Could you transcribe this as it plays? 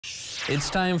It's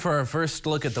time for our first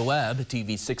look at the web.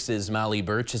 TV6's Molly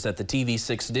Birch is at the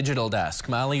TV6 digital desk.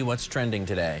 Molly, what's trending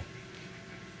today?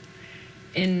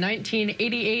 In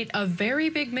 1988, a very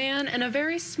big man and a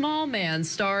very small man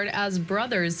starred as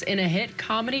brothers in a hit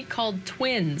comedy called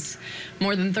Twins.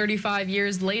 More than 35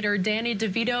 years later, Danny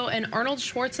Devito and Arnold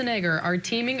Schwarzenegger are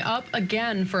teaming up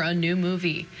again for a new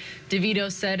movie.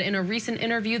 Devito said in a recent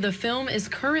interview the film is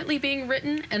currently being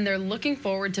written and they're looking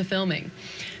forward to filming.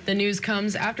 The news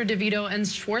comes after Devito and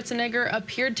Schwarzenegger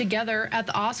appeared together at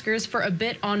the Oscars for a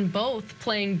bit on both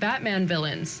playing Batman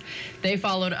villains. They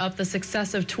followed up the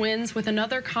success of Twins with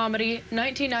another comedy,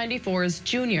 1994's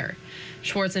Junior.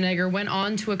 Schwarzenegger went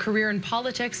on to a career in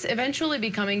politics, eventually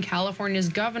becoming California's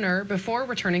governor before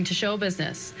returning to show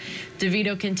business.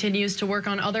 Devito continues to work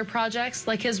on other projects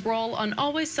like his role on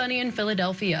Always Sunny in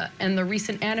Philadelphia and the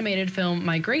recent animated film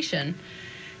Migration.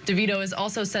 Devito is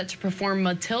also set to perform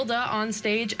Matilda on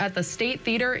stage at the State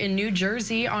Theater in New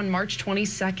Jersey on March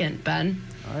 22nd. Ben?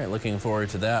 All right, looking forward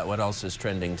to that. What else is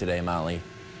trending today, Molly?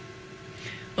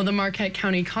 Well, the Marquette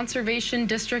County Conservation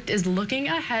District is looking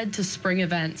ahead to spring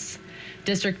events.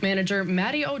 District Manager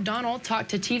Maddie O'Donnell talked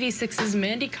to TV6's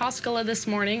Mandy Koskela this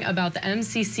morning about the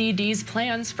MCCD's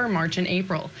plans for March and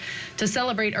April. To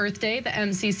celebrate Earth Day, the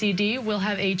MCCD will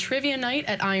have a trivia night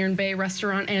at Iron Bay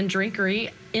Restaurant and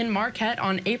Drinkery in Marquette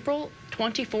on April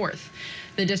 24th.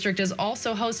 The district is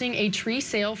also hosting a tree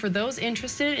sale for those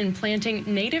interested in planting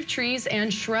native trees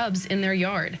and shrubs in their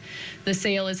yard. The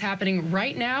sale is happening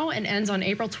right now and ends on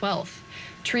April 12th.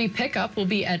 Tree pickup will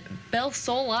be at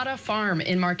Belsolata Farm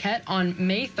in Marquette on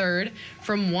May 3rd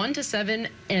from 1 to 7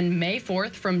 and May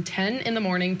 4th from 10 in the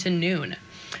morning to noon.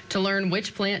 To learn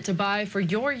which plant to buy for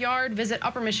your yard, visit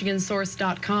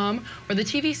uppermichigansource.com or the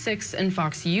TV6 and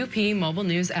Fox UP mobile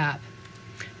news app.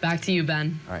 Back to you,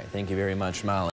 Ben. All right, thank you very much, Molly.